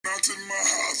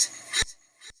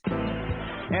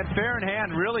And Faron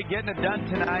really getting it done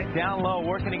tonight, down low,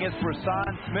 working against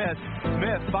Rasan Smith.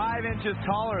 Smith, 5 inches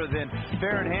taller than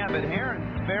Faron, but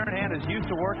Faron is used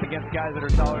to work against guys that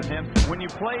are taller than him. When you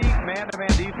play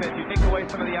man-to-man defense, you take away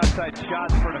some of the outside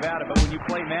shots for Nevada, but when you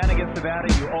play man against Nevada,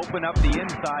 you open up the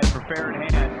inside for Faron.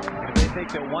 If they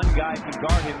think that one guy can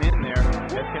guard him in there,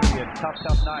 it's going to be a tough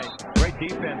night. Great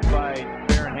defense by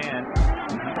Faron.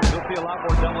 You'll see a lot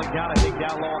more doubling down, I think,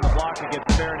 down low on the block against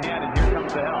Faron, and here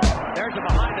comes the help. There's a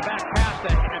behind-the-back pass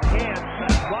to Hand.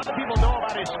 A lot of people know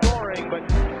about his scoring, but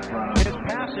his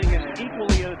passing is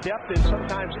equally adept and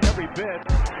sometimes every bit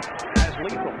as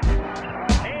lethal.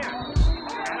 And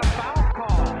a foul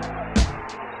call.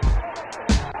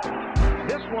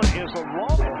 This one is a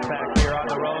long back here on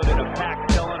the road in a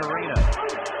packed Dillon Arena.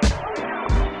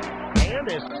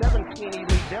 And is 17, he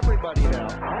leads everybody now.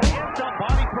 Hands up,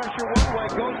 body pressure one way,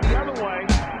 goes the other way,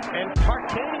 and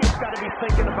Tarkanian's got to be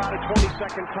thinking about a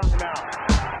 20-second timeout.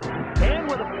 And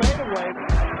with a fadeaway,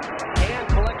 and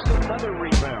collects another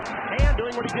rebound. And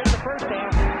doing what he did in the first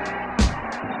half.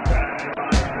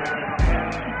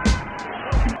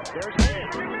 There's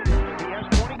Hand. He has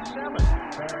 27.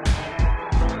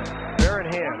 Faron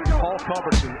Hand, Paul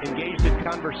Culbertson engaged in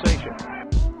conversation.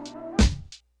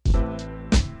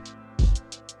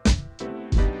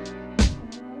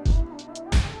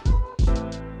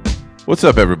 What's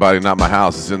up, everybody? Not my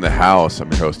house. It's in the house. I'm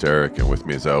your host, Eric, and with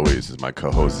me, as always, is my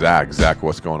co-host, Zach. Zach,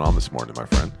 what's going on this morning, my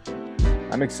friend?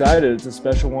 I'm excited. It's a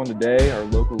special one today. Our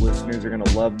local listeners are going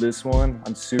to love this one.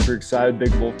 I'm super excited,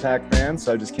 big Wolfpack fan,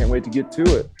 so I just can't wait to get to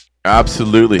it.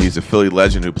 Absolutely. He's a Philly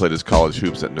legend who played his college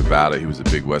hoops at Nevada. He was a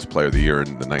Big West Player of the Year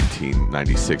in the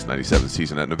 1996-97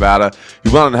 season at Nevada. He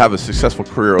went on to have a successful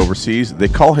career overseas. They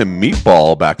call him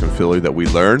Meatball back in Philly that we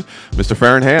learned. Mr.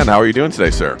 Faron, how are you doing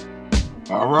today, sir?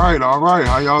 All right.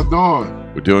 How y'all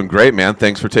doing? We're doing great, man.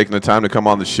 Thanks for taking the time to come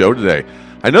on the show today.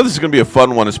 I know this is going to be a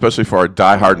fun one, especially for our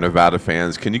diehard Nevada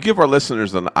fans. Can you give our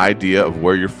listeners an idea of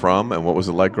where you're from and what was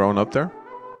it like growing up there?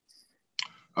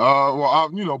 Well,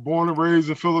 I'm, born and raised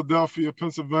in Philadelphia,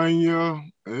 Pennsylvania.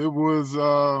 It was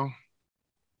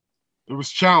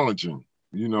challenging,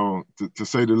 to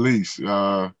say the least.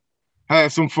 Had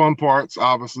some fun parts,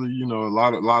 obviously, a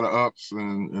lot of ups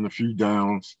and a few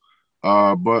downs.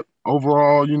 But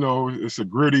overall, it's a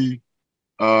gritty,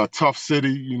 tough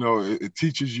city. It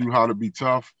teaches you how to be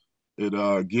tough.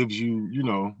 It gives you,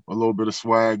 a little bit of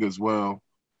swag as well,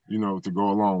 to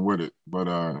go along with it. But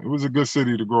it was a good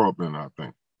city to grow up in, I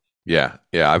think. Yeah.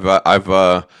 I've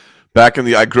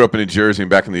I grew up in New Jersey,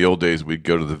 and back in the old days, we'd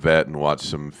go to the vet and watch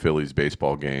some Phillies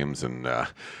baseball games, and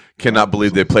cannot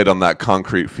believe they played on that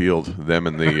concrete field. Them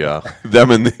and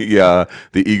the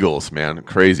Eagles, man,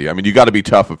 crazy. I mean, you got to be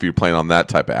tough if you're playing on that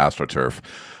type of AstroTurf.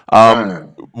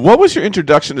 What was your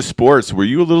introduction to sports? Were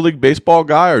you a Little League baseball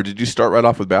guy, or did you start right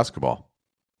off with basketball?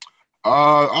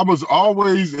 I was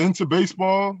always into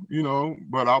baseball,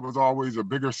 but I was always a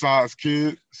bigger size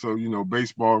kid. So,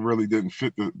 baseball really didn't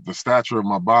fit the stature of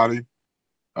my body.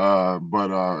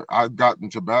 But I got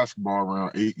into basketball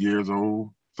around 8 years old,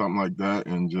 something like that,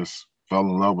 and just fell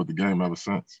in love with the game ever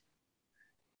since.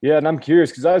 Yeah, and I'm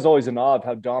curious because I was always in awe of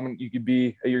how dominant you could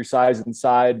be at your size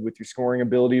inside with your scoring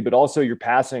ability, but also your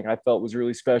passing I felt was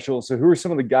really special. So who are some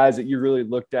of the guys that you really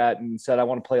looked at and said, I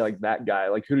want to play like that guy?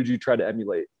 Like, who did you try to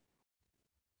emulate?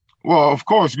 Well, of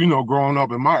course, growing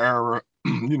up in my era,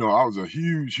 I was a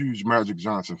huge Magic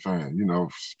Johnson fan,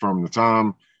 from the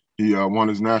time he won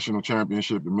his national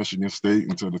championship at Michigan State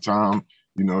until the time,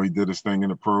 he did his thing in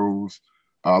the pros.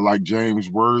 Like James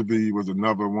Worthy was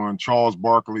another one. Charles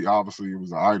Barkley, obviously,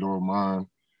 was an idol of mine.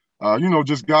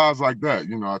 Just guys like that,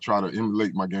 I try to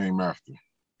emulate my game after.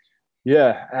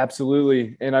 Yeah,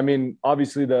 absolutely. And I mean,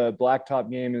 obviously the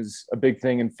blacktop game is a big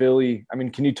thing in Philly. I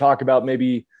mean, can you talk about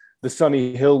maybe the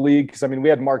Sunny Hill League? Because, I mean, we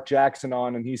had Mark Jackson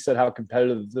on, and he said how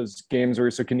competitive those games were.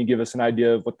 So can you give us an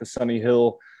idea of what the Sunny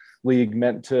Hill League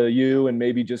meant to you and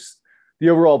maybe just the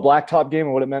overall blacktop game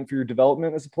and what it meant for your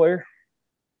development as a player?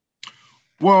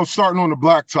 Well, starting on the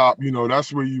blacktop,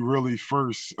 that's where you really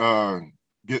first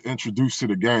get introduced to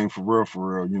the game for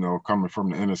real, coming from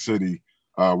the inner city.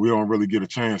 We don't really get a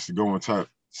chance to go inside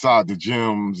the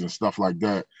gyms and stuff like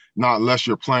that, not unless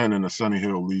you're playing in the Sunny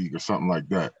Hill League or something like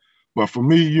that. But for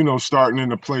me, starting in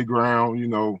the playground,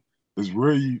 is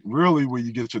really where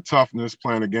you get your toughness,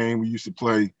 playing a game we used to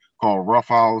play called Rough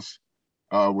House,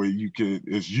 where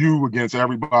it's you against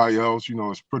everybody else.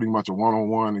 It's pretty much a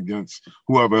one-on-one against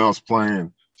whoever else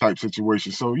playing type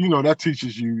situation. So, that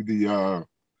teaches you the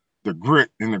grit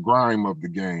and the grime of the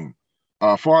game.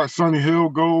 As far as Sunny Hill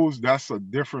goes, that's a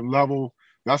different level.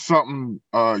 That's something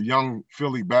young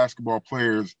Philly basketball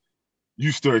players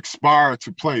used to aspire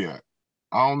to play at.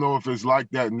 I don't know if it's like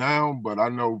that now, but I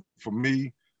know for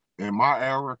me, in my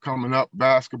era coming up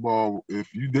basketball,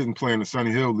 if you didn't play in the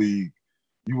Sunny Hill League,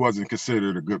 you wasn't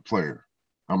considered a good player.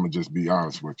 I'm gonna just be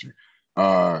honest with you.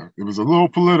 It was a little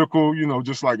political,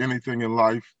 just like anything in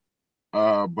life.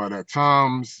 But at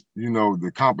times,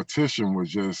 the competition was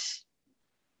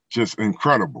just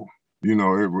incredible.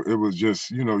 It was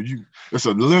just, it's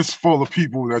a list full of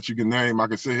people that you can name. I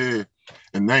could sit here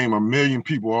and name a million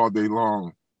people all day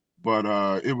long, but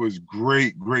it was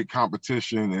great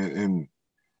competition,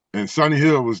 and Sunny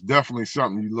Hill was definitely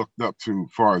something you looked up to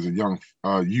as far as a young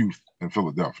youth in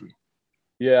Philadelphia.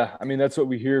 Yeah, I mean, that's what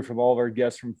we hear from all of our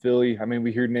guests from Philly. I mean,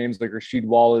 we hear names like Rasheed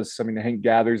Wallace. I mean, Hank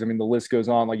Gathers. I mean, the list goes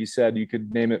on. Like you said, you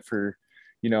could name it for,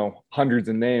 hundreds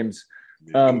of names.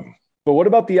 Yeah. But what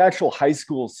about the actual high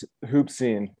school hoop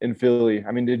scene in Philly?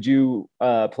 I mean, did you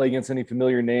play against any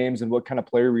familiar names, and what kind of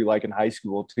player were you like in high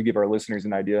school, to give our listeners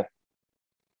an idea?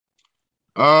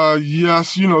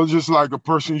 Yes, just like a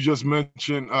person you just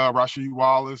mentioned, Rasheed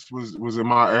Wallace was in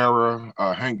my era.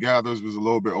 Hank Gathers was a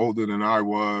little bit older than I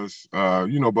was.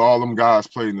 But all them guys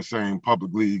played in the same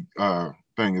public league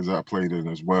thing as I played in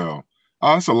as well.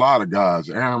 It's a lot of guys.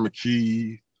 Aaron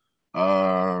McKee,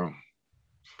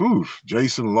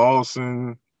 Jason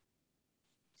Lawson.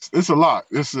 It's a lot.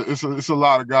 It's a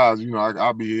lot of guys.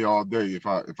 I'll be here all day if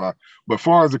I. But as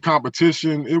far as the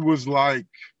competition, it was like,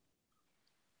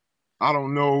 I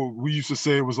don't know. We used to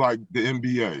say it was like the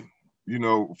NBA,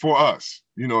 for us,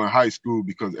 in high school,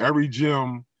 because every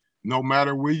gym, no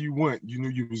matter where you went, you knew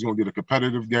you was going to get a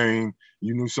competitive game.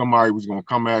 You knew somebody was going to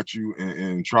come at you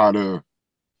and try to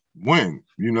win,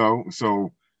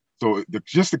 So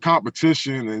just the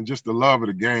competition and just the love of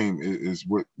the game is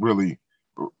what really,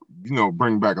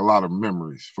 bring back a lot of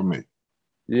memories for me.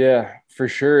 Yeah, for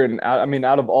sure. And I mean,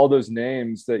 out of all those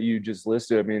names that you just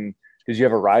listed, I mean, did you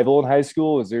have a rival in high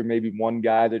school? Is there maybe one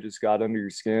guy that just got under your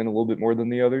skin a little bit more than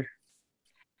the other?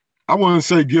 I wouldn't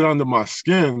say get under my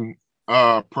skin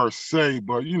per se,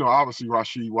 but obviously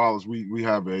Rasheed Wallace, we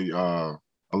have a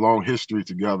long history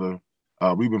together.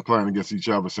 We've been playing against each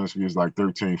other since we was like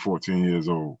 13, 14 years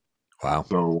old. Wow.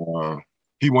 So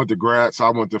he went to Gratz,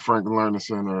 I went to Franklin Learning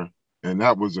Center, and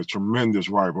that was a tremendous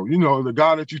rival. The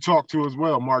guy that you talked to as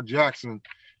well, Mark Jackson,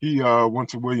 he went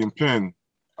to William Penn.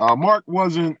 Mark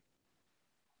wasn't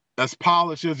as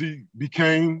polished as he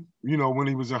became, when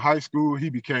he was in high school.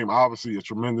 He became obviously a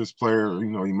tremendous player.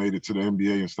 He made it to the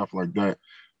NBA and stuff like that.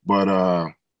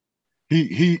 But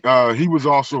he was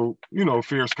also,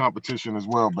 fierce competition as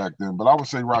well back then. But I would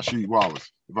say Rasheed Wallace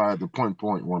if I had to point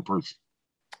one person.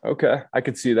 Okay, I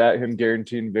could see that, him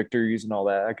guaranteeing victories and all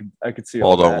that. I could see Paul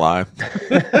all don't that. lie.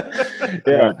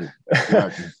 Yeah.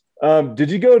 Exactly. Did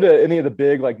you go to any of the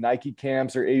big like Nike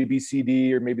camps or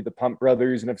ABCD or maybe the Pump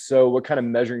Brothers? And if so, what kind of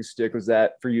measuring stick was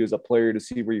that for you as a player to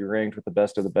see where you ranked with the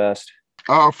best of the best?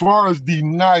 As far as the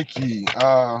Nike,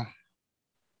 I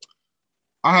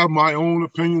have my own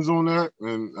opinions on that,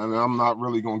 and I'm not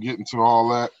really going to get into all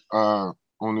that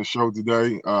on the show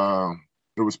today.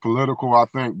 It was political, I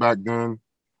think, back then.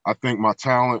 I think my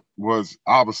talent was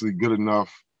obviously good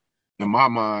enough in my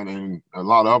mind and a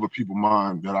lot of other people's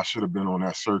mind that I should have been on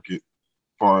that circuit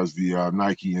as far as the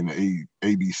Nike and the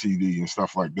ABCD and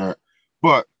stuff like that.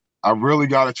 But I really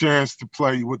got a chance to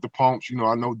play with the Pumps.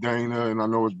 I know Dana and I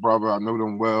know his brother. I know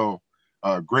them well.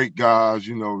 Great guys,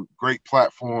 great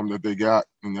platform that they got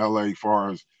in LA as far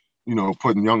as,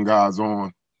 putting young guys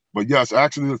on. But yes,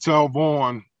 actually, Latel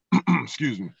Vaughn,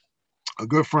 excuse me, a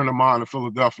good friend of mine in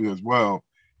Philadelphia as well,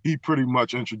 he pretty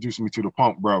much introduced me to the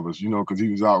Pump Brothers, because he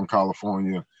was out in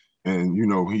California and,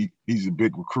 he's a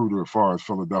big recruiter as far as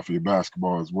Philadelphia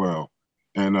basketball as well.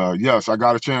 And yes, I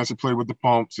got a chance to play with the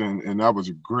Pumps and that was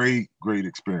a great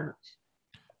experience.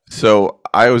 So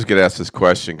I always get asked this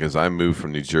question because I moved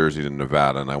from New Jersey to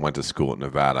Nevada and I went to school at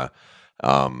Nevada.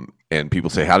 And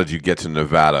people say, how did you get to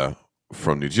Nevada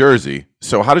from New Jersey?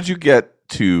 So how did you get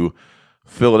to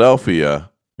Philadelphia,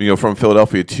 from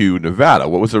Philadelphia to Nevada?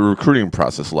 What was the recruiting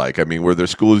process like? I mean, were there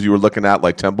schools you were looking at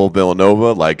like Temple,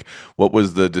 Villanova? Like, what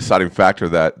was the deciding factor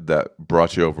that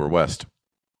brought you over west?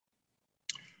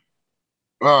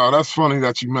 That's funny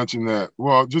that you mentioned that.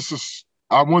 Well,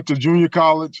 I went to junior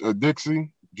college at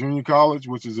Dixie Junior College,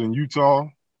 which is in Utah.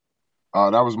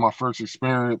 That was my first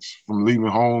experience from leaving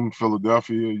home,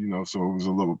 Philadelphia, so it was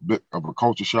a little bit of a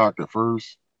culture shock at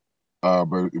first.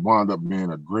 But it wound up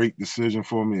being a great decision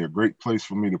for me, a great place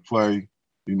for me to play,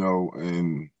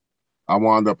 and I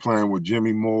wound up playing with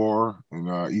Jimmy Moore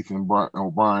and Ethan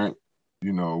O'Brien,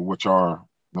 which are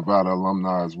Nevada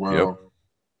alumni as well.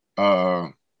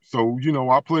 Yep. So,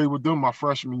 I played with them my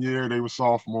freshman year. They were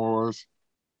sophomores.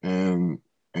 And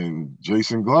And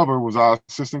Jason Glover was our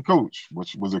assistant coach,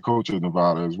 which was a coach at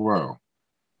Nevada as well.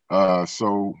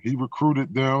 So he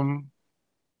recruited them,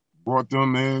 brought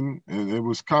them in, and it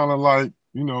was kind of like,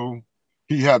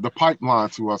 he had the pipeline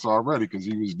to us already because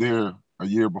he was there a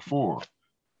year before.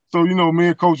 So, me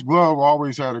and Coach Glove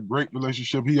always had a great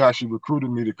relationship. He actually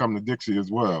recruited me to come to Dixie as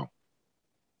well.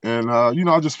 And,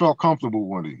 I just felt comfortable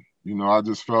with him. I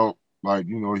just felt like,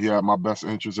 he had my best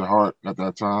interest at heart at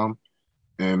that time.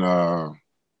 And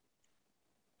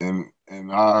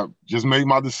I just made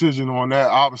my decision on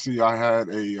that. Obviously, I had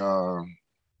a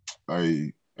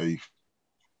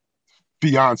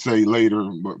fiance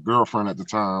later, but girlfriend at the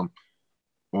time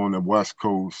on the West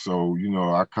Coast. So,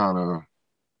 I kind of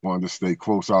wanted to stay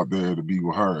close out there to be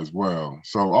with her as well.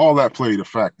 So all that played a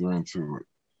factor into it.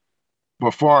 But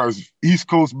as far as East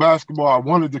Coast basketball, I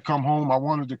wanted to come home. I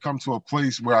wanted to come to a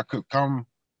place where I could come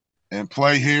and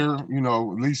play here, at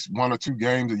least 1 or 2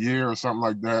 games a year or something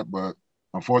like that. But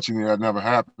unfortunately, that never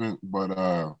happened. But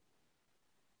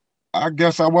I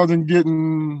guess I wasn't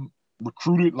getting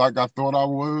recruited like I thought I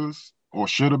was or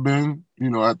should have been,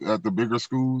 at the bigger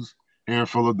schools here in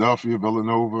Philadelphia,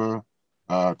 Villanova,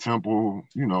 Temple,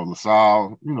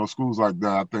 LaSalle, schools like that.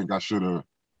 I think I should have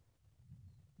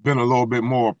been a little bit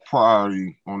more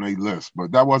priority on a list,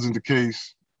 but that wasn't the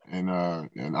case. And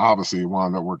obviously it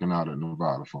wound up working out at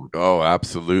Nevada for me. Oh,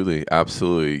 absolutely.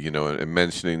 Absolutely. And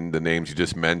mentioning the names you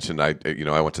just mentioned, I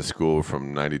went to school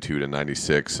from 92 to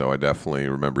 96. So I definitely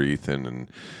remember Ethan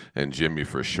and Jimmy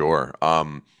for sure.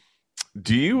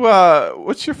 Do you, what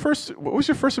was your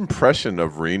first impression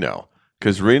of Reno?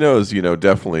 Because Reno's,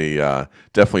 definitely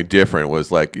different.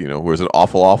 Was like, was it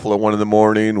awful at 1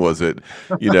 a.m? Was it,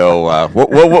 what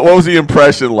was the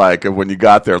impression like of when you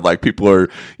got there? Like people are,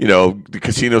 the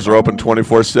casinos are open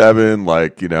 24/7.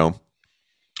 Like,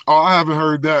 Oh, I haven't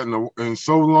heard that in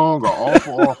so long.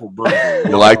 Awful birthday.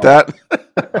 You like that?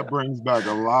 That brings back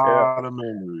a lot of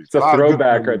memories. It's a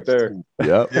throwback right there.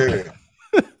 Yeah.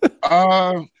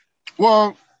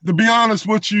 Well, to be honest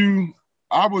with you,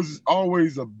 I was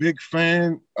always a big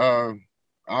fan. I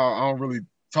don't really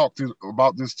talk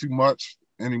about this too much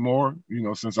anymore,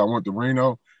 since I went to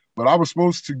Reno. But I was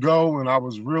supposed to go, and I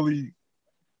was really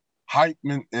hyped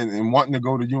and wanting to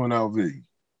go to UNLV.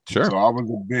 Sure. So I was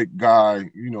a big guy,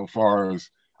 far as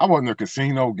I wasn't a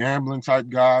casino gambling type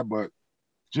guy, but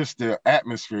just the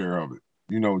atmosphere of it,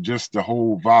 just the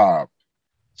whole vibe.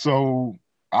 So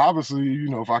obviously,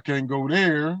 if I can't go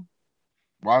there,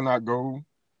 why not go,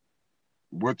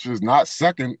 which is not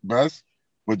second best,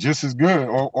 but just as good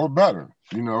or better,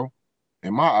 in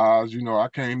my eyes. I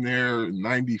came there in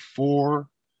 94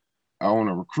 on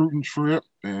a recruiting trip,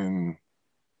 and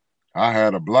I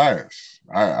had a blast.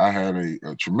 I had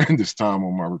a tremendous time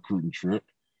on my recruiting trip.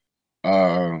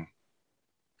 And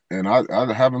I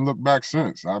haven't looked back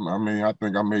since. I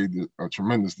think I made a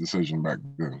tremendous decision back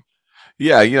then.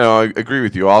 Yeah, I agree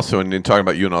with you also. And in talking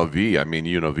about UNLV,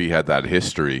 UNLV had that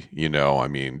history,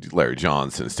 Larry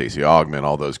Johnson, Stacey Augmon,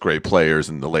 all those great players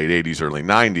in the late 80s, early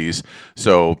 90s.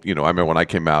 So, I remember when I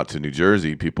came out to New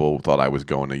Jersey, people thought I was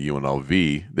going to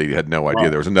UNLV. They had no idea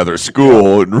there was another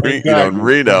school in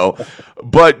Reno.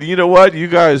 But you know what? You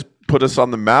guys put us on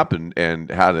the map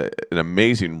and had an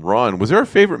amazing run. Was there a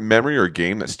favorite memory or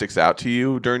game that sticks out to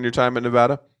you during your time in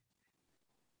Nevada?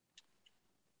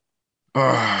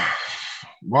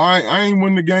 Well, I ain't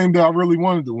win the game that I really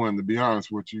wanted to win, to be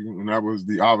honest with you, and that was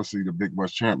obviously the Big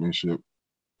West Championship.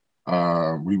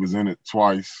 We was in it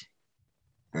twice,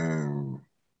 and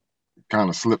kind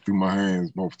of slipped through my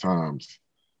hands both times.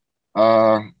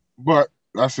 But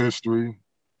that's history.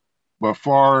 But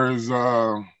far as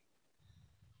I'm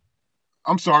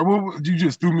sorry, you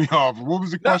just threw me off. What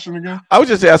was the question again? I was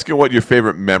just asking what your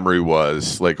favorite memory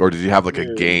was, or did you have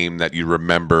a game that you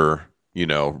remember,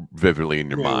 vividly in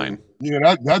your mind?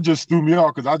 Yeah, that just threw me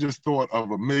off because I just thought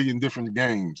of a million different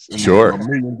games. And sure. A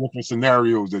million different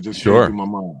scenarios that just came through my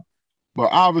mind. But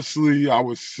obviously, I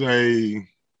would say,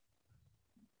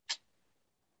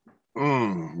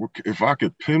 if I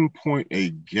could pinpoint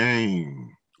a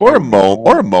game or a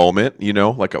moment,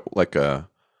 like a.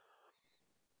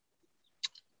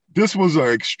 This was an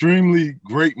extremely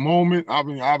great moment.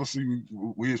 Obviously,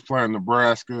 we was playing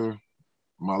Nebraska,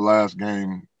 my last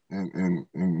game in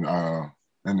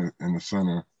the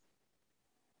center.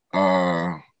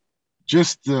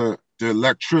 Just the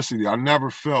electricity. I never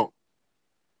felt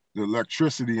the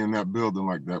electricity in that building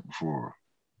like that before.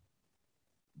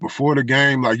 Before the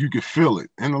game, like you could feel it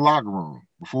in the locker room.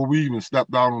 Before we even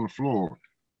stepped out on the floor,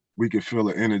 we could feel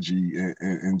the energy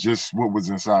and just what was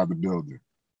inside the building.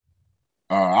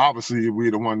 Obviously, if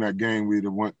we'd have won that game, we'd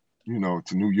have went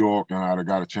to New York, and I'd have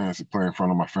got a chance to play in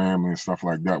front of my family and stuff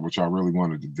like that, which I really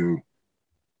wanted to do.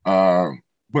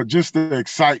 But just the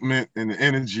excitement and the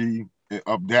energy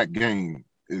of that game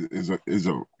is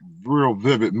a real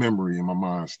vivid memory in my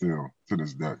mind still to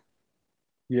this day.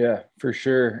 Yeah, for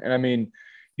sure. And I mean,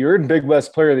 you earned Big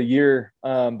West Player of the Year,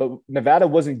 but Nevada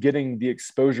wasn't getting the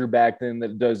exposure back then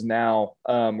that it does now.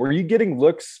 Were you getting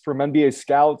looks from NBA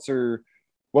scouts, or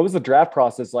what was the draft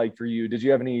process like for you? Did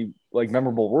you have any like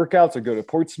memorable workouts or go to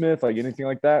Portsmouth, like anything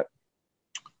like that?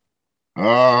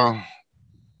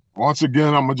 Once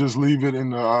again, I'm gonna just leave it in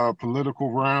the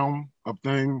political realm of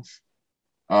things.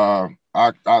 I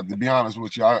to be honest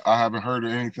with you, I haven't heard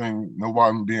of anything.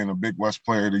 Nobody being a Big West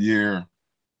Player of the Year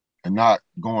and not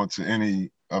going to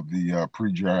any of the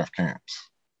pre-draft camps.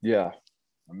 Yeah,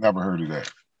 I never heard of that,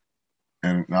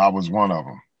 and I was one of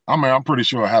them. I mean, I'm pretty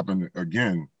sure it happened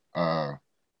again, but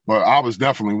I was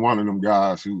definitely one of them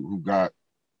guys who got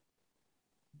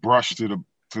brushed to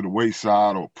the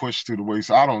wayside or pushed to the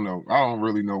wayside. I don't know. I don't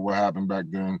really know what happened back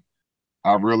then.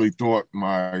 I really thought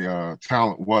my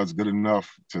talent was good enough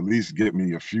to at least get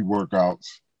me a few workouts,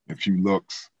 a few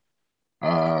looks.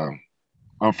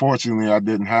 Unfortunately, that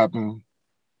didn't happen.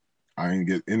 I didn't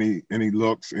get any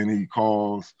looks, any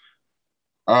calls,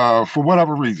 for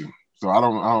whatever reason. So I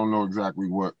don't know exactly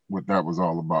what that was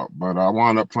all about. But I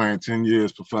wound up playing 10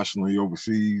 years professionally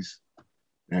overseas,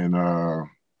 and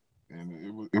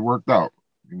it worked out.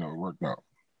 It worked out.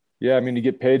 yeah. I mean, you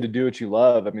get paid to do what you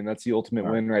love. I mean, that's the ultimate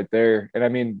win right there. And I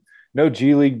mean, no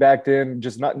G League back then,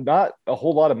 just not a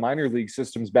whole lot of minor league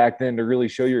systems back then to really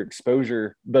show your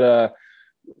exposure. But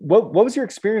what was your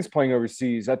experience playing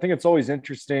overseas? I think it's always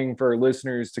interesting for our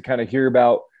listeners to kind of hear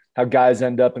about how guys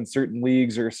end up in certain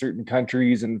leagues or certain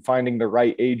countries and finding the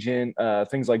right agent,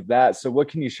 things like that. So what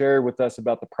can you share with us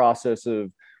about the process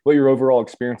of what your overall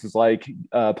experience is like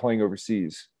playing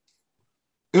overseas?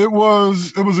 It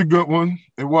was a good one.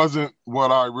 It wasn't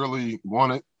what I really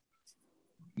wanted.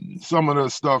 Some of the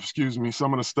stuff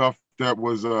that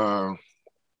was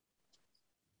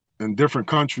in different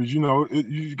countries,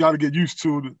 you got to get used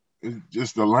to it. It's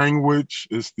just the language,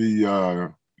 it's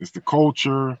the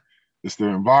culture, it's the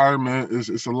environment.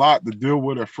 It's a lot to deal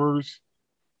with at first,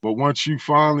 but once you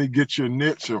finally get your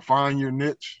niche or find your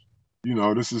niche,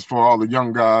 this is for all the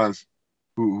young guys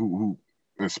who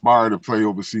aspire to play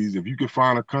overseas. If you can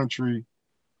find a country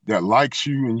that likes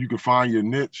you and you can find your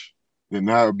niche, then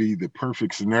that would be the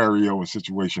perfect scenario and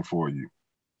situation for you.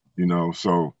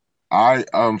 So I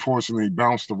unfortunately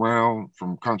bounced around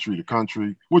from country to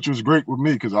country, which was great with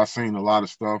me because I seen a lot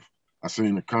of stuff. I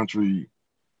seen the country.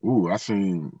 I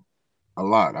seen a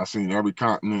lot. I seen every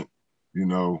continent.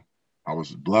 I was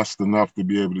blessed enough to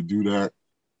be able to do that.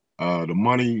 The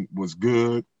money was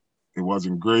good. It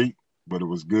wasn't great, but it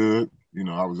was good.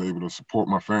 I was able to support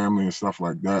my family and stuff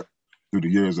like that through the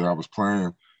years that I was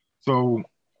playing. So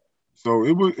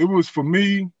it was for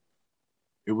me.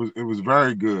 It was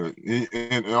very good,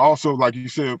 and also like you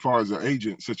said, as far as the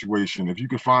agent situation, if you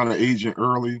can find an agent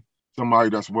early, somebody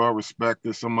that's well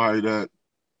respected, somebody that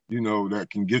that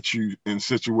can get you in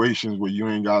situations where you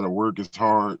ain't got to work as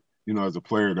hard, as a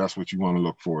player, that's what you want to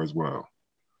look for as well.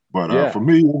 But for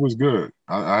me, it was good.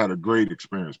 I had a great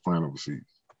experience playing overseas.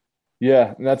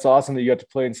 Yeah, and that's awesome that you got to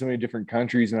play in so many different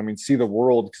countries and I mean see the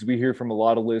world, because we hear from a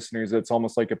lot of listeners that it's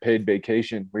almost like a paid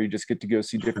vacation where you just get to go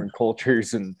see different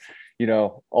cultures and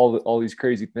all these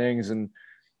crazy things. And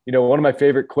one of my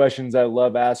favorite questions I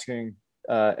love asking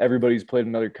everybody who's played in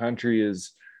another country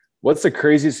is, what's the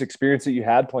craziest experience that you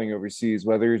had playing overseas,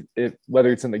 whether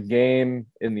it's in the game,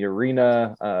 in the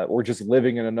arena, or just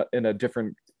living in a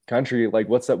different country? Like,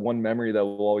 what's that one memory that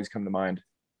will always come to mind?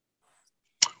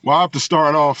 Well, I have to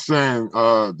start off saying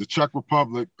the Czech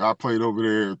Republic, I played over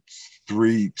there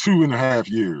 2.5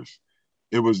 years.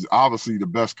 It was obviously the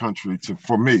best country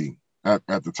for me at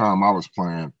the time I was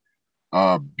playing.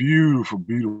 Beautiful,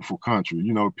 beautiful country.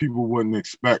 People wouldn't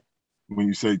expect when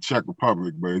you say Czech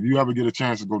Republic, but if you ever get a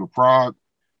chance to go to Prague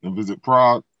and visit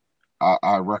Prague,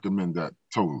 I recommend that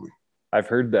totally. I've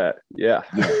heard that. Yeah.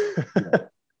 Yeah.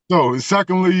 So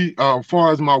secondly, as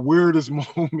far as my weirdest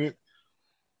moment,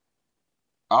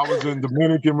 I was in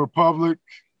Dominican Republic.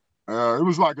 It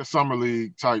was like a summer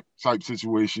league type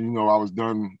situation. I was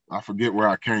done. I forget where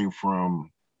I came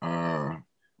from, and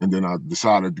then I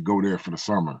decided to go there for the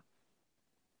summer.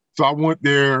 So I went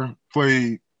there,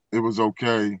 played. It was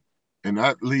okay. In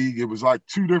that league, it was like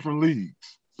two different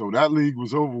leagues. So that league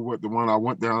was over with the one I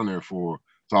went down there for.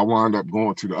 So I wound up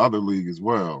going to the other league as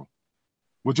well,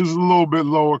 which is a little bit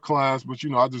lower class. But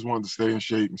I just wanted to stay in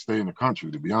shape and stay in the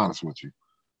country, to be honest with you.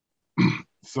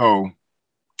 So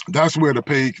that's where the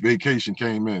paid vacation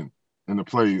came in. in the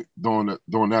play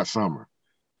during that summer.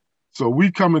 So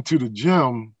we come into the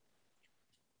gym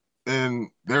and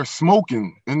they're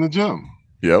smoking in the gym.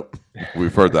 Yep.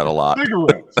 We've heard that a lot.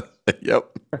 Cigarettes.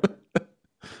 Yep.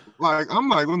 Like, I'm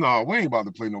like, well, no, we ain't about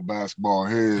to play no basketball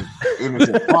here. And it's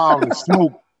a cloud of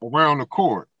smoke around the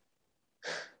court.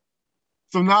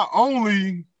 So not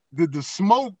only did the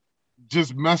smoke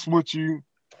just mess with you,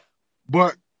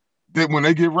 but that when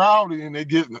they get rowdy and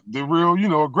they're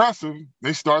real, aggressive,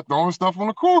 they start throwing stuff on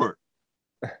the court.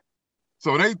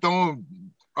 So they throwing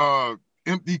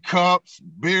empty cups,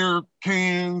 beer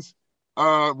cans,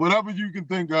 whatever you can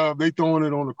think of, they throwing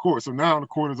it on the court. So now the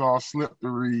court is all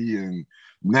slippery and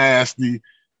nasty.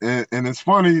 And it's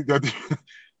funny that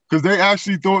because they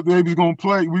actually thought they was going to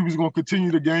play, we was going to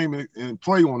continue the game and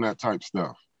play on that type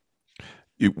stuff.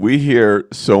 We hear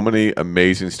so many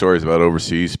amazing stories about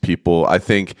overseas people. I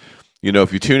think,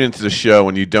 if you tune into the show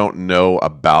and you don't know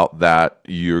about that,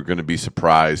 you're going to be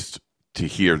surprised to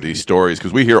hear these stories,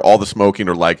 because we hear all the smoking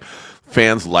or like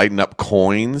fans lighting up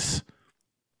coins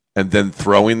and then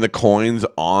throwing the coins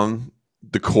on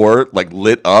the court, like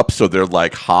lit up so they're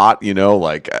like hot,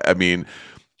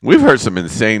 we've heard some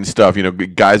insane stuff,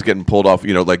 guys getting pulled off,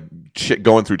 like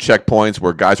going through checkpoints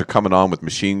where guys are coming on with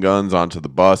machine guns onto the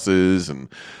buses and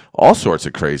all sorts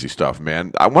of crazy stuff,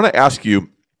 man. I want to ask you,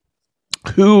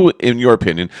 who, in your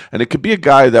opinion, and it could be a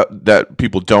guy that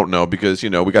people don't know because, we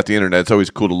got the internet, it's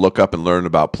always cool to look up and learn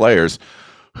about players.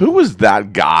 Who was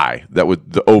that guy that was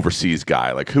the overseas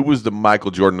guy? Like, who was the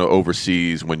Michael Jordan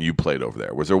overseas when you played over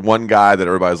there? Was there one guy that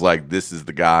everybody's like, this is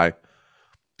the guy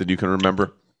that you can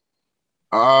remember?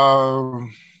 I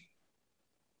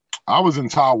was in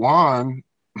Taiwan,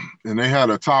 and they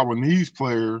had a Taiwanese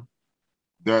player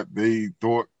that they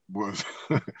thought was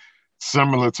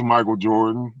similar to Michael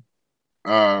Jordan.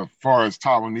 Far as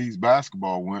Taiwanese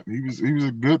basketball went, he was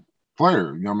a good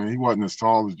player. He wasn't as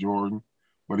tall as Jordan,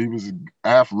 but he was an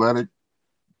athletic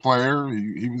player.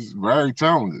 He was very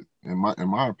talented, in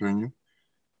my opinion.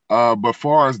 But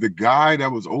far as the guy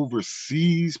that was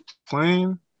overseas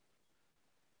playing,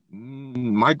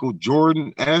 Michael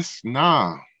Jordan-esque,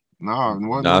 nah, nothing,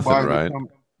 nobody right?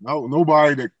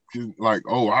 Nobody that could, like,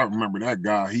 oh, I remember that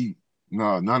guy.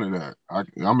 None of that.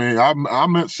 I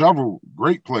met several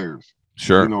great players,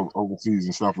 sure, overseas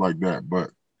and stuff like that,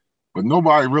 but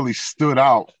nobody really stood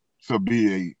out to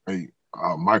be a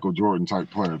Michael Jordan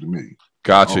type player to me.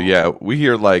 Gotcha. Yeah, we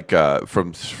hear like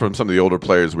from some of the older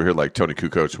players, we hear like Tony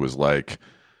Kukoc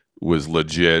was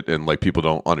legit, and like people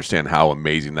don't understand how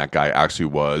amazing that guy actually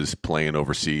was playing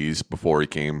overseas before he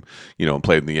came, and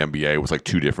played in the NBA. It was like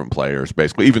two different players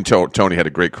basically. Even Tony had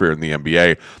a great career in the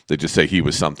NBA. They just say he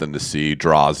was something to see,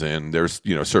 draws in. There's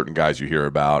certain guys you hear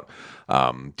about.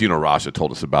 Dino Rasha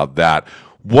told us about that.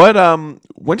 What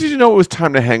when did you know it was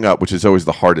time to hang up, which is always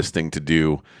the hardest thing to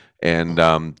do? And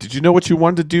did you know what you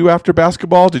wanted to do after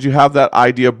basketball? Did you have that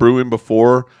idea brewing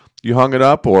before you hung it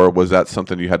up, or was that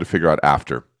something you had to figure out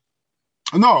after?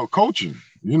 No, coaching.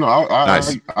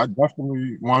 Nice. I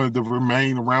definitely wanted to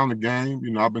remain around the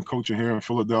game. I've been coaching here in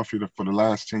Philadelphia for the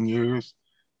last 10 years.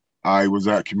 I was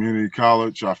at community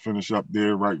college. I finished up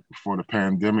there right before the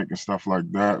pandemic and stuff like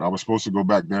that. I was supposed to go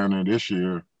back down there this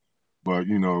year, but,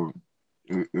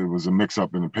 it was a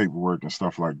mix-up in the paperwork and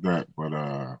stuff like that.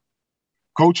 But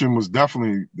coaching was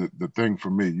definitely the thing for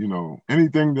me.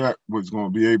 Anything that was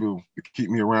going to be able to keep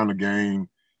me around the game,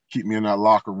 keep me in that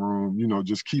locker room,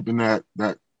 just keeping that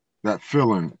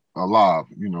feeling alive,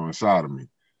 inside of me.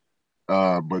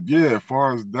 But yeah, as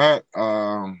far as that,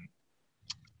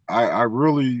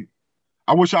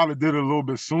 I wish I'd have did it a little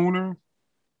bit sooner,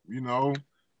 as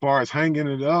far as hanging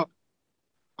it up.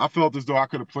 I felt as though I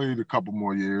could have played a couple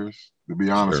more years, to be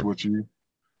honest with you.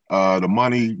 The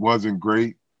money wasn't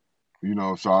great,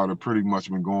 so I'd have pretty much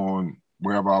been going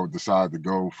wherever I would decide to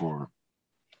go for.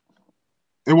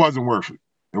 It wasn't worth it.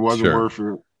 It wasn't worth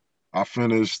it. I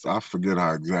finished, I forget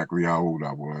exactly how old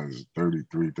I was,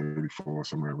 33, 34,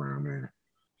 somewhere around there.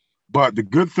 But the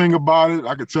good thing about it,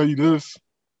 I could tell you this,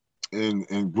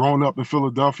 and growing up in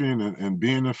Philadelphia and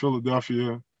being in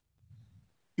Philadelphia,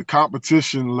 the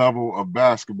competition level of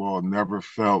basketball never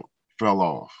fell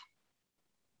off.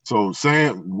 So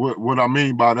saying what I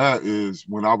mean by that is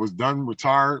when I was done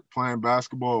retired playing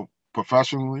basketball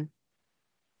professionally,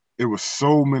 it was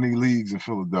so many leagues in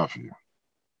Philadelphia.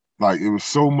 Like it was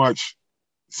so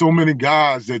many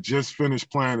guys that just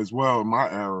finished playing as well in my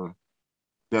era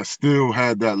that still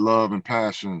had that love and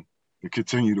passion to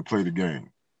continue to play the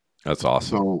game. That's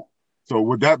awesome. So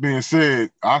with that being said,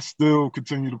 I still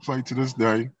continue to play to this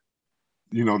day,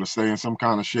 to stay in some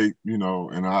kind of shape,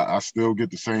 and I still get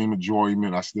the same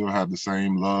enjoyment. I still have the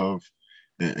same love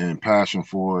and passion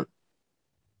for it.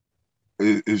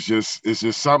 it's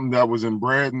just something that was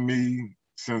inbred in me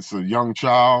since a young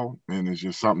child, and it's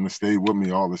just something that stayed with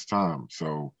me all this time.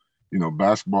 So,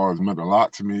 basketball has meant a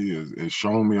lot to me. It's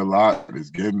shown me a lot.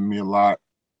 It's given me a lot.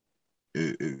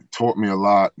 It taught me a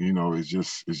lot.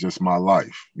 It's just my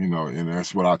life. And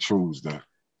that's what I chose to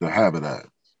have it as.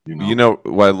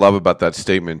 What I love about that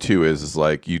statement too is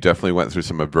like you definitely went through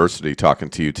some adversity talking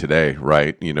to you today,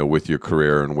 right? With your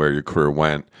career and where your career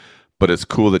went. But it's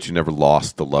cool that you never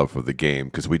lost the love for the game,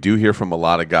 because we do hear from a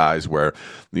lot of guys where,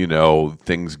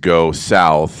 things go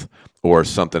south or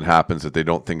something happens that they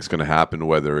don't think is going to happen,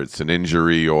 whether it's an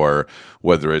injury or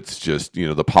whether it's just,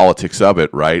 the politics of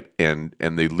it, right? And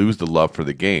they lose the love for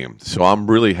the game. So I'm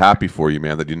really happy for you,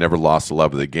 man, that you never lost the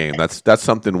love of the game. That's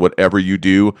something, whatever you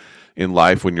do in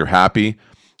life when you're happy,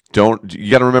 you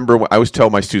got to remember, I always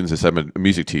tell my students this, I'm a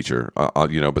music teacher,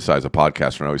 besides a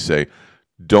podcaster, and I always say,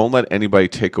 don't let anybody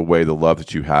take away the love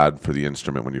that you had for the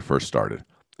instrument when you first started.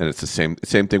 And it's the same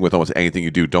thing with almost anything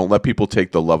you do. Don't let people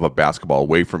take the love of basketball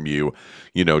away from you,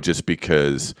 just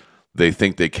because they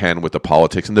think they can with the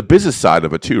politics and the business side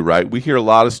of it too, right? We hear a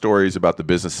lot of stories about the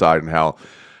business side and how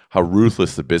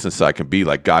ruthless the business side can be,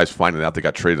 like guys finding out they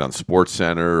got traded on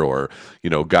SportsCenter, or,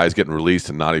 guys getting released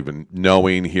and not even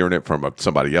knowing, hearing it from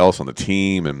somebody else on the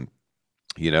team. And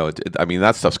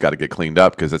that stuff's got to get cleaned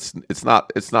up, because it's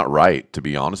not right, to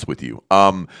be honest with you.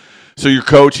 So you're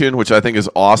coaching, which I think is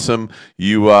awesome.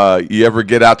 You ever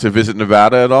get out to visit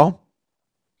Nevada at all?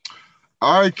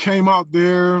 I came out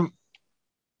there.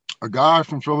 A guy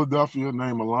from Philadelphia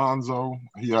named Alonzo.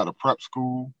 He had a prep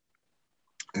school,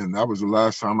 and that was the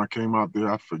last time I came out there.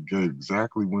 I forget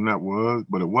exactly when that was,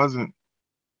 but it wasn't.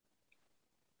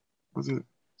 Was it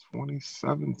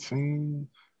 2017?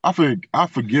 I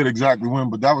forget exactly when,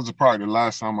 but that was probably the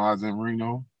last time I was in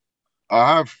Reno.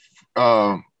 I have,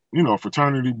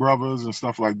 fraternity brothers and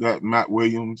stuff like that. Matt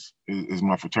Williams is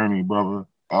my fraternity brother,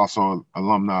 also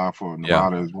alumni for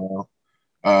Nevada as well.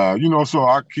 So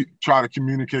I try to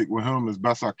communicate with him as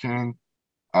best I can.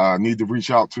 I need to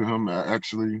reach out to him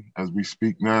actually as we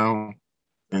speak now,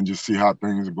 and just see how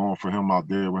things are going for him out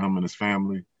there with him and his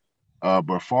family. But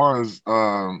as far as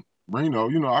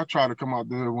Reno, I try to come out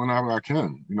there whenever I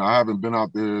can. I haven't been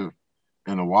out there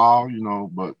in a while,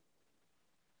 but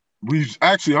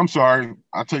I'm sorry,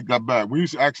 I take that back. We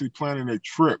was actually planning a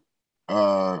trip.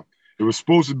 It was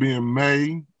supposed to be in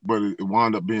May, but it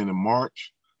wound up being in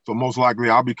March. So most likely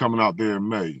I'll be coming out there in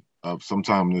May of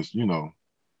sometime this,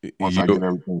 once I get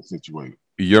everything situated.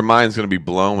 Your mind's going to be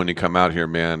blown when you come out here,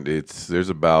 man. There's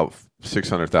about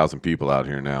 600,000 people out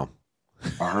here now.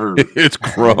 I heard it's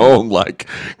grown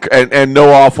and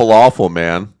no awful,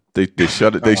 man. They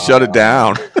shut it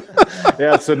down.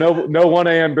 Yeah, so no 1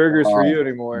 a.m. burgers for you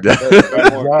anymore.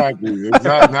 Exactly.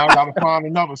 Now I gotta find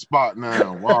another spot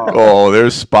now. Wow. Oh,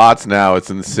 there's spots now.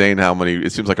 It's insane how many.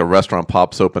 It seems like a restaurant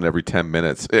pops open every 10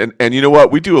 minutes. And you know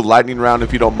what? We do a lightning round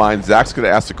if you don't mind. Zach's gonna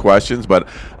ask the questions, but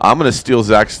I'm gonna steal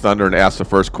Zach's thunder and ask the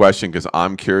first question because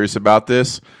I'm curious about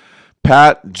this.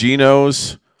 Pat,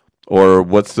 Geno's, or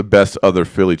what's the best other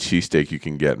Philly cheesesteak you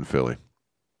can get in Philly?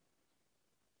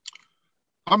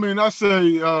 I mean, I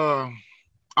say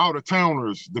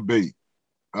out-of-towners debate.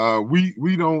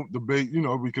 We don't debate,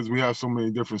 because we have so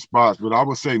many different spots. But I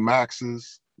would say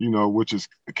Max's, which is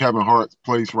Kevin Hart's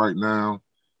place right now,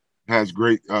 has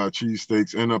great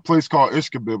cheesesteaks. And a place called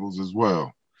Ishkabibbles as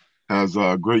well has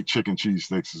great chicken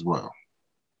cheesesteaks as well.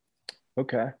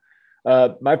 Okay.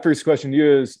 My first question to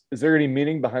you is there any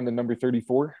meaning behind the number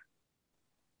 34?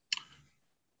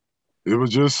 It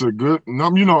was just a good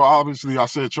number. Obviously I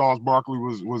said Charles Barkley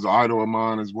was an idol of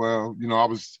mine as well. I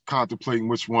was contemplating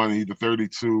which one, either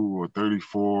 32 or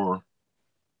 34.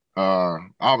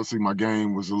 Obviously my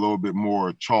game was a little bit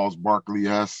more Charles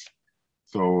Barkley-esque.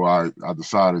 So I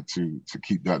decided to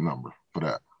keep that number for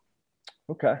that.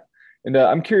 Okay. And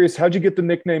I'm curious, how'd you get the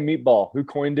nickname Meatball? Who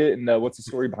coined it, and what's the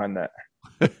story behind that?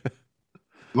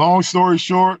 Long story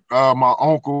short, my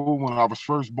uncle, when I was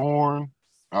first born,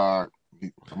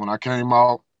 when I came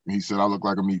out, he said I look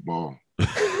like a meatball.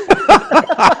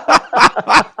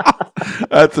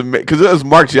 That's amazing. Because it was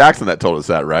Mark Jackson that told us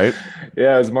that, right?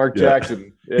 Yeah, it was Mark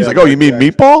Jackson. Yeah, he's like, "Oh, you mean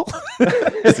Meatball?"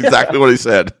 That's exactly what he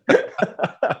said.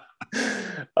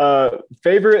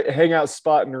 Favorite hangout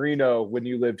spot in Reno when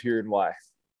you lived here, and why?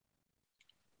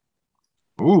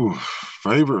 Ooh,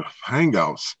 favorite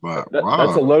hangout spot. Wow.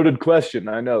 That's a loaded question.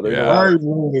 I know. Very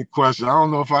loaded question. I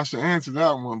don't know if I should answer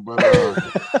that one, but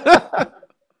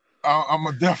I'm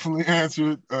going to definitely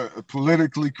answer it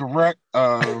politically correct.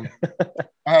 I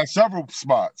had several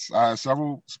spots.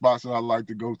 That I like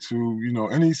to go to.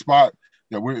 Any spot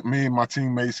that me and my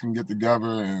teammates can get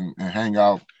together and hang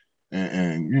out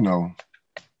and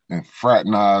and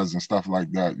fraternize and stuff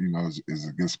like that, is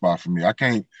a good spot for me. I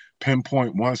can't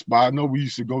pinpoint one spot. I know we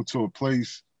used to go to a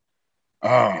place.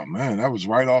 Oh man, that was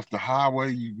right off the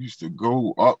highway. You used to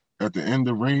go up at the end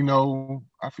of Reno.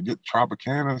 I forget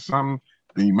Tropicana or something.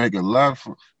 Then you make a left.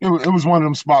 It was one of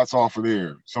them spots off of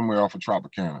there, somewhere off of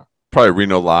Tropicana. Probably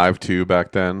Reno Live too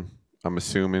back then, I'm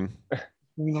assuming.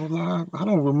 Reno Live? I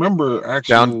don't remember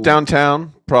actually.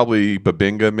 Downtown, probably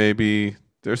Babinga maybe.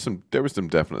 There were some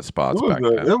definite spots back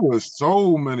then. There was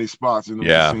so many spots in the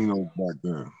casinos back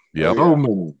then. Yeah. So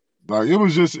many. Like it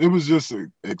was just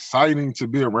exciting to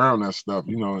be around that stuff,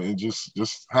 and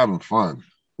just having fun.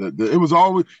 It was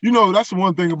always, that's the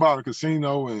one thing about a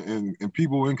casino and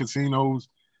people in casinos.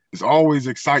 It's always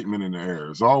excitement in the air.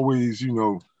 It's always,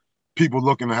 people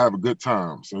looking to have a good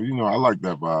time. So, I like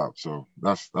that vibe. So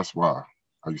that's why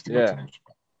I used to go to them.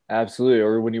 Absolutely.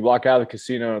 Or when you walk out of the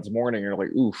casino and it's morning, you're like,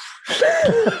 oof.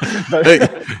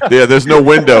 There's no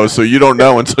windows, so you don't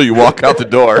know until you walk out the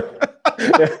door.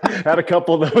 Had a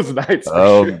couple of those nights.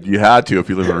 You had to if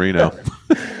you live in Reno.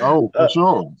 For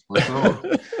sure.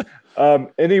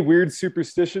 Any weird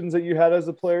superstitions that you had as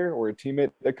a player or a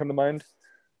teammate that come to mind?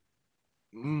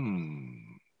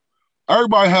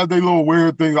 Everybody had their little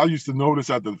weird things. I used to notice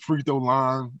at the free throw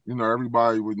line,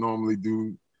 everybody would normally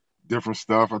do different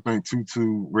stuff. I think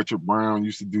Tutu, Richard Brown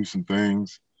used to do some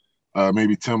things.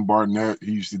 Maybe Tim Barnett,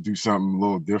 he used to do something a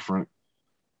little different.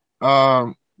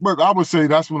 But I would say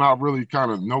that's when I really kind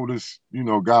of noticed,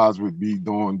 guys would be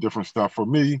doing different stuff. For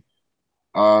me,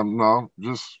 I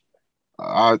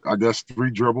guess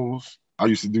 3 dribbles. I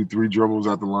used to do 3 dribbles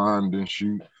at the line, then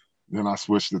shoot. Then I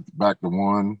switched it back to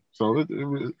 1. So it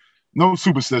no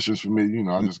superstitions for me.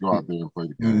 I just go out there and play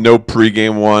the game. No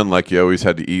pregame one, like you always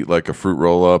had to eat like a fruit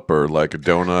roll up or like a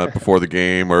donut before the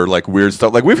game or like weird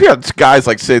stuff. Like we've had guys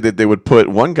like say that they would put,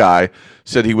 one guy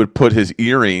said he would put his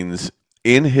earrings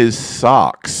in his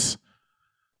socks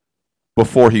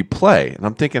before he play. And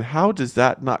I'm thinking, how does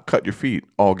that not cut your feet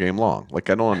all game long? Like,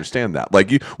 I don't understand that.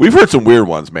 Like we've heard some weird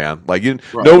ones, man. Like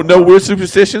no weird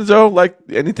superstitions though. Like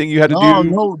anything you had to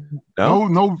do.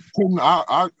 No.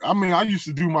 I mean, I used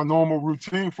to do my normal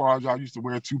routine for I used to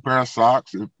wear 2 pair of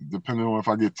socks, depending on if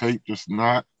I get taped, just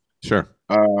not. Sure.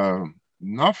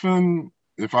 Nothing.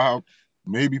 If I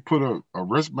maybe put a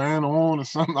wristband on or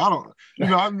something, I don't.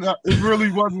 It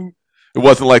really wasn't. It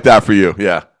wasn't like that for you,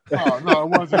 yeah. No,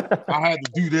 it wasn't. I had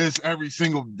to do this every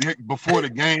single day before the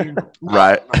game.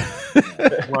 Right.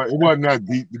 But it wasn't that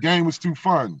deep. The game was too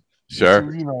fun. Sure.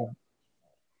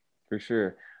 For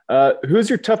sure. Who's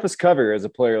your toughest cover as a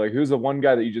player? Like, who's the one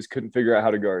guy that you just couldn't figure out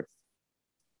how to guard?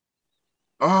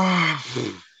 I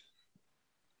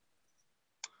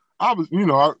was,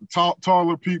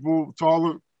 taller people,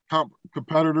 taller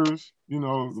competitors,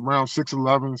 around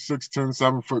 6'11", 6'10",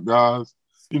 7-foot guys,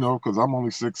 because I'm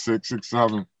only 6'6",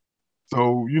 6'7".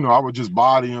 So, I would just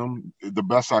body them the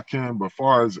best I can. But as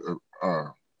far as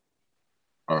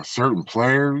a certain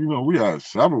player, we had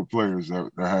several players that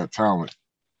had talent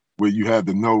where you had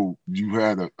to know you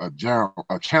had a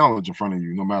challenge in front of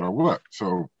you no matter what.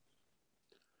 So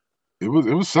it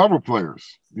was several players.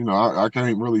 I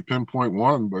can't really pinpoint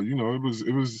one, but,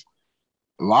 it was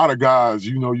a lot of guys,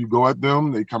 you go at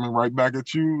them, they coming right back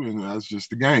at you, and that's just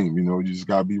the game. You just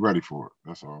got to be ready for it.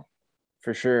 That's all.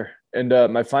 For sure. And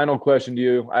my final question to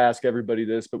you, I ask everybody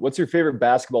this, but what's your favorite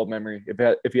basketball memory?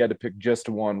 If you had to pick just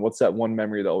one, what's that one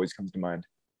memory that always comes to mind?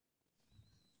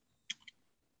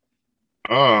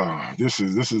 This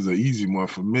is an easy one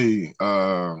for me.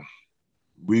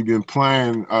 We've been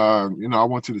playing, I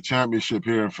went to the championship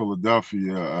here in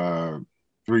Philadelphia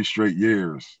 3 straight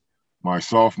years, my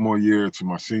sophomore year to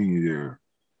my senior year.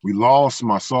 We lost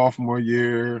my sophomore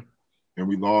year and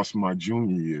we lost my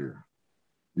junior year.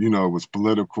 It was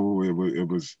political. It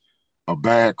was a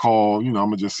bad call. I'm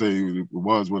going to just say it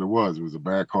was what it was. It was a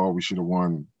bad call. We should have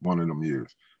won one of them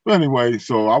years. But anyway,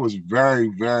 so I was very,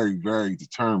 very, very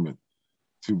determined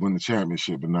to win the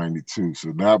championship in '92.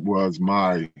 So that was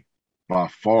my by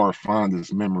far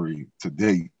fondest memory to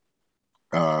date,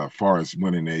 as far as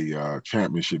winning a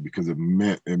championship, because it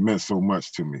meant so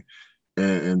much to me.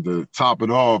 And to top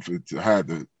it off, it had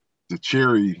the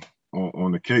cherry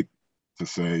on the cake to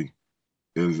say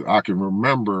is I can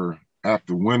remember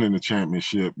after winning the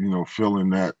championship, feeling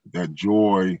that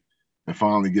joy and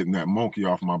finally getting that monkey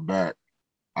off my back.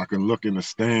 I can look in the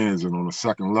stands, and on the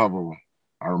second level,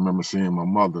 I remember seeing my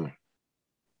mother,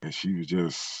 and she was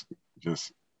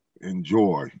just in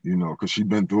joy, because she'd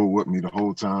been through it with me the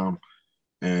whole time.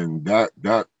 And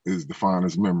that is the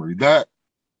finest memory. That,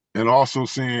 and also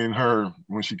seeing her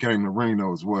when she came to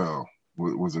Reno as well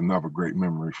was another great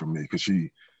memory for me, because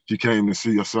she came to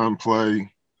see her son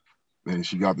play, and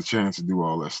she got the chance to do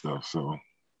all that stuff. So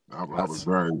I was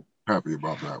very happy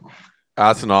about that one.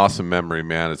 That's an awesome memory,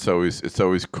 man. It's always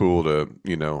cool to,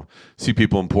 see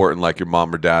people important like your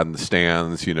mom or dad in the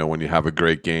stands, when you have a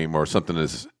great game or something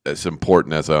as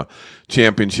important as a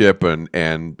championship and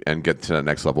get to that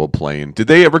next level of playing. Did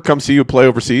they ever come see you play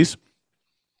overseas?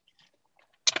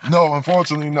 No,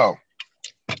 unfortunately, no.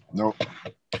 Nope.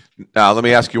 Now, let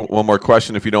me ask you one more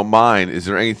question, if you don't mind. Is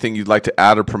there anything you'd like to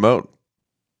add or promote?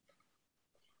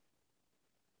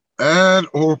 Add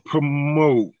or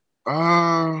promote?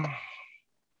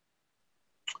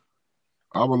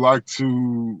 I would like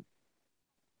to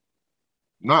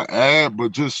not add,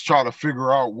 but just try to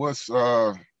figure out what's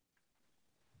as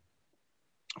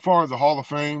far as the Hall of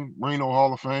Fame, Reno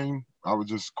Hall of Fame. I was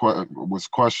just was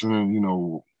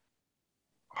questioning,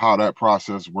 how that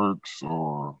process works,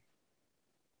 or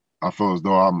I feel as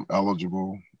though I'm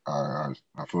eligible. I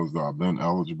feel as though I've been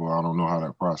eligible. I don't know how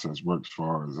that process works as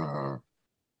far as,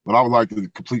 but I would like to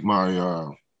complete my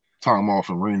time off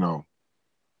in Reno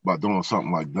by doing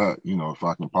something like that, if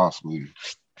I can possibly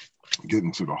get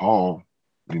into the hall,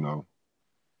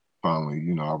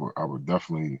 finally, I would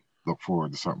definitely look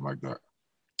forward to something like that.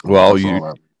 Well,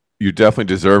 you're definitely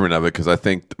deserving of it, because I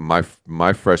think my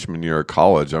freshman year of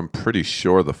college, I'm pretty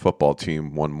sure the football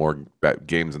team won more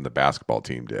games than the basketball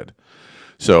team did.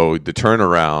 So the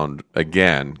turnaround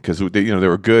again, because they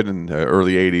were good in the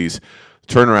early '80s.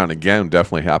 Turnaround again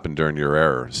definitely happened during your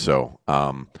era. So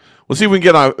we'll see if we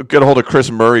can get a hold of Chris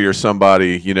Murray or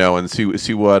somebody, and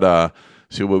see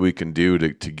what we can do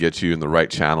to get you in the right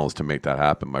channels to make that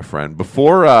happen, my friend.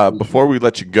 Before we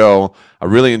let you go, I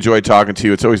really enjoyed talking to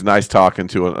you. It's always nice talking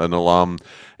to an alum,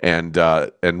 and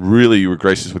really you were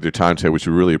gracious with your time today, which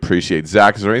we really appreciate.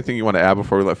 Zach, is there anything you want to add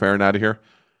before we let Faron out of here?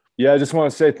 Yeah, I just want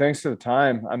to say thanks for the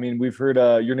time. I mean, we've heard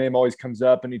your name always comes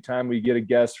up anytime we get a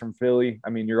guest from Philly.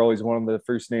 I mean, you're always one of the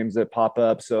first names that pop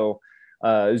up. So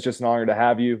it's just an honor to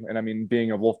have you. And I mean,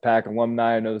 being a Wolfpack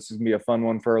alumni, I know this is going to be a fun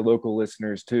one for our local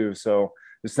listeners too. So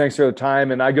just thanks for the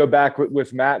time. And I go back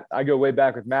with Matt. I go way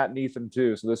back with Matt and Ethan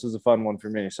too. So this is a fun one for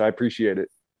me. So I appreciate it.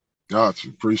 Gotcha.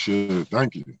 Appreciate it.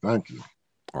 Thank you.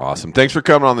 Awesome. Thanks for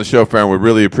coming on the show, Faron. We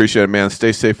really appreciate it, man.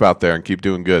 Stay safe out there and keep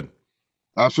doing good.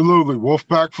 Absolutely.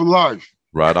 Wolfpack for life.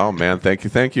 Right on, man. Thank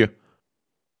you.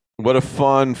 What a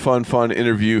fun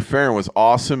interview. Faron was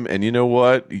awesome. And you know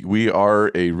what? We are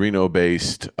a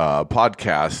Reno-based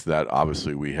podcast that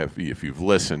obviously we have, if you've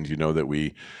listened, you know that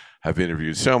we have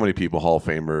interviewed so many people, Hall of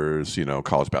Famers,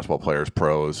 college basketball players,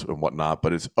 pros, and whatnot.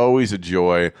 But it's always a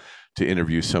joy to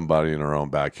interview somebody in our own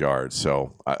backyard.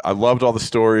 So I loved all the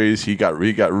stories. He got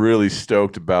really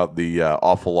stoked about the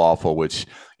Awful, which,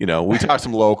 we talked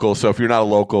some local. So if you're not a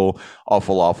local,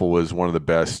 Awful was one of the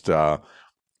best, I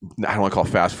don't want to call it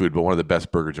fast food, but one of the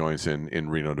best burger joints in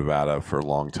Reno, Nevada for a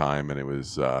long time. And it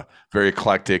was very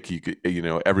eclectic. You could,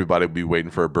 everybody would be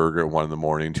waiting for a burger at 1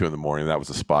 a.m, 2 a.m. That was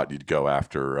the spot you'd go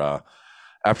after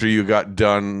you got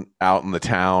done out in the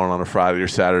town on a Friday or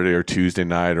Saturday or Tuesday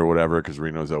night or whatever, because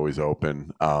Reno's always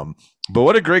open. But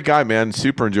what a great guy, man.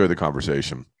 Super enjoyed the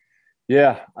conversation.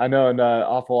 Yeah, I know. And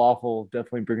Awful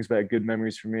definitely brings back good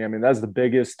memories for me. I mean, that's the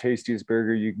biggest, tastiest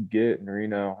burger you can get in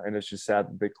Reno. And it's just sad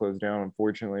that they closed down,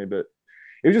 unfortunately. But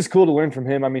it was just cool to learn from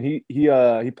him. I mean,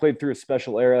 he played through a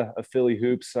special era of Philly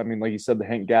hoops. I mean, like you said, the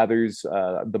Hank Gathers,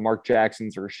 the Mark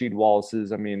Jacksons, or Rasheed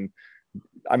Wallaces. I mean,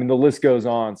 the list goes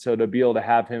on. So to be able to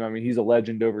have him, I mean, he's a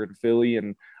legend over in Philly.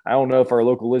 And I don't know if our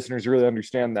local listeners really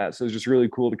understand that. So it's just really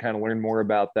cool to kind of learn more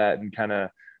about that and kind of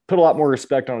put a lot more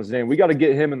respect on his name. We got to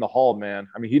get him in the Hall, man.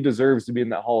 I mean, he deserves to be in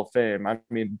that Hall of Fame. I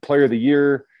mean, Player of the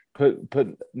Year,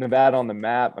 put Nevada on the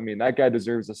map. I mean, that guy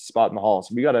deserves a spot in the Hall.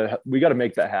 So we got to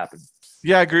make that happen.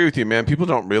 Yeah, I agree with you, man. People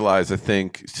don't realize, I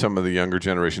think some of the younger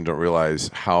generation don't realize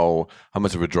how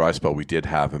much of a dry spell we did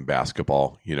have in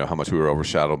basketball, how much we were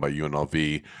overshadowed by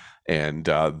UNLV. And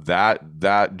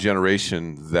that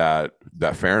generation that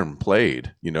Faron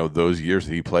played, those years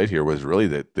that he played here was really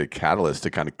the catalyst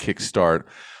to kind of kickstart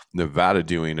Nevada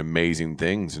doing amazing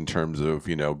things in terms of,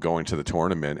 going to the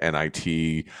tournament,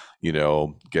 NIT,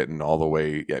 getting all the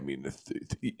way. I mean,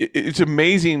 it's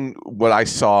amazing what I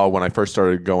saw when I first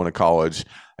started going to college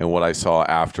and what I saw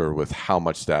after with how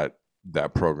much that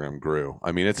program grew.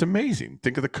 I mean, it's amazing.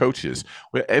 Think of the coaches.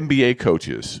 NBA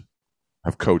coaches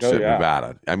have coached at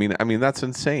Nevada. I mean, that's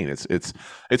insane.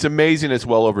 It's amazing. It's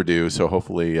well overdue. So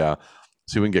hopefully,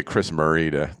 see we can get Chris Murray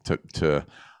to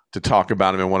talk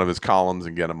about him in one of his columns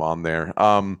and get him on there.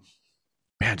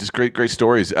 Man, just great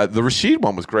stories. The Rasheed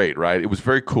one was great, right? It was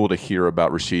very cool to hear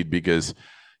about Rasheed because,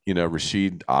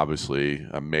 Rasheed, obviously,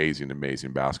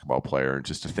 amazing basketball player. And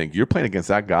just to think, you're playing against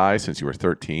that guy since you were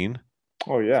 13.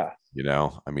 Oh, yeah. You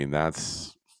know, I mean,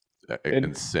 that's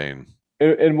insane.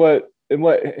 And what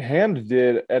Hand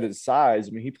did at his size,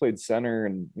 I mean, he played center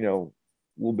and, you know,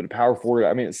 a little bit of power forward.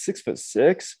 I mean, at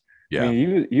 6'6". Yeah. I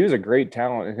mean, he was a great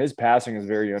talent, and his passing is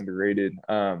very underrated.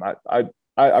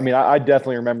 I mean, I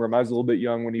definitely remember him. I was a little bit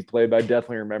young when he played, but I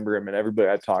definitely remember him, and everybody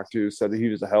I talked to said that he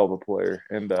was a hell of a player.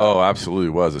 And absolutely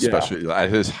was, especially at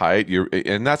his height.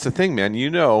 And that's the thing, man. You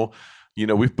know,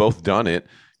 we've both done it.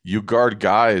 You guard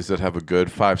guys that have a good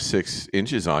 5-6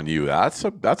 inches on you. That's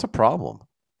a problem.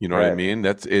 You know what I mean?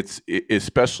 It's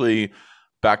especially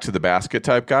back to the basket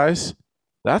type guys.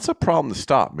 That's a problem to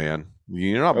stop, man.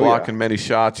 You're not blocking many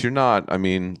shots. You're not. I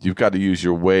mean, you've got to use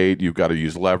your weight. You've got to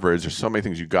use leverage. There's so many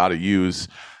things you've got to use.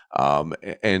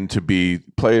 And to be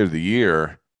player of the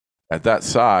year at that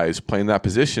size, playing that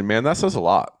position, man, that says a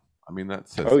lot. I mean, that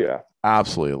says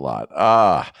absolutely a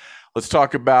lot. Let's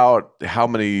talk about how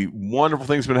many wonderful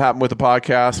things have been happening with the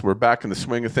podcast. We're back in the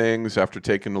swing of things after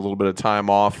taking a little bit of time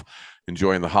off,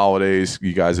 enjoying the holidays.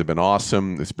 You guys have been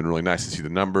awesome. It's been really nice to see the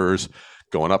numbers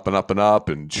going up and up and up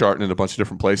and charting in a bunch of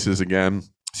different places again.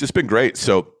 It's just been great.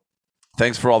 So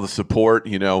thanks for all the support.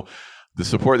 You know, the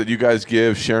support that you guys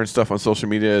give, sharing stuff on social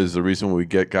media is the reason we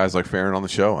get guys like Faron on the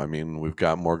show. I mean, we've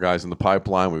got more guys in the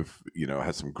pipeline. We've,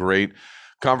 had some great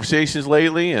conversations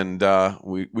lately, and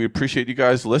we appreciate you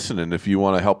guys listening. If you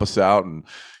want to help us out and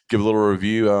give a little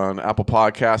review on Apple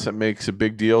Podcasts, that makes a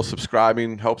big deal.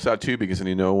 Subscribing helps out too, because then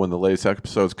you know when the latest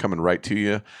episode's coming right to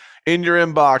you in your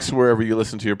inbox, wherever you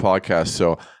listen to your podcast.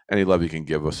 So any love you can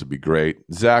give us would be great.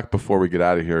 Zach, before we get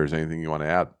out of here, is there anything you want to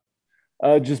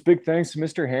add? Just big thanks to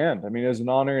Mr. Hand. I mean, it was an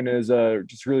honor, and it was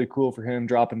just really cool for him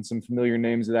dropping some familiar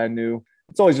names that I knew.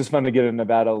 It's always just fun to get a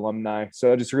Nevada alumni.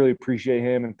 So I just really appreciate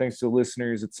him. And thanks to the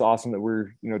listeners. It's awesome that we're,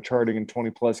 charting in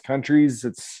 20 plus countries.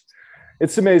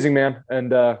 It's amazing, man.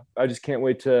 And I just can't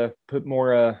wait to put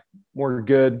more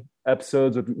good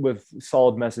episodes with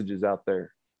solid messages out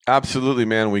there. Absolutely,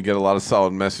 man. We get a lot of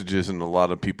solid messages and a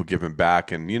lot of people giving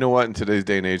back. And you know what? In today's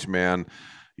day and age, man,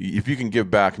 if you can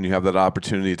give back and you have that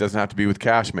opportunity, it doesn't have to be with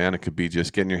cash, man. It could be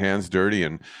just getting your hands dirty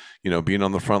and, being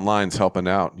on the front lines, helping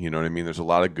out. You know what I mean? There's a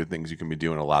lot of good things you can be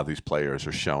doing. A lot of these players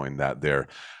are showing that they're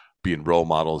being role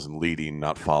models and leading,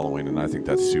 not following. And I think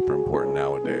that's super important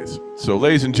nowadays. So,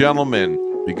 ladies and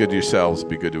gentlemen, be good to yourselves,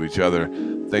 be good to each other.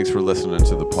 Thanks for listening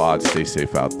to the pod. Stay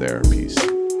safe out there. Peace.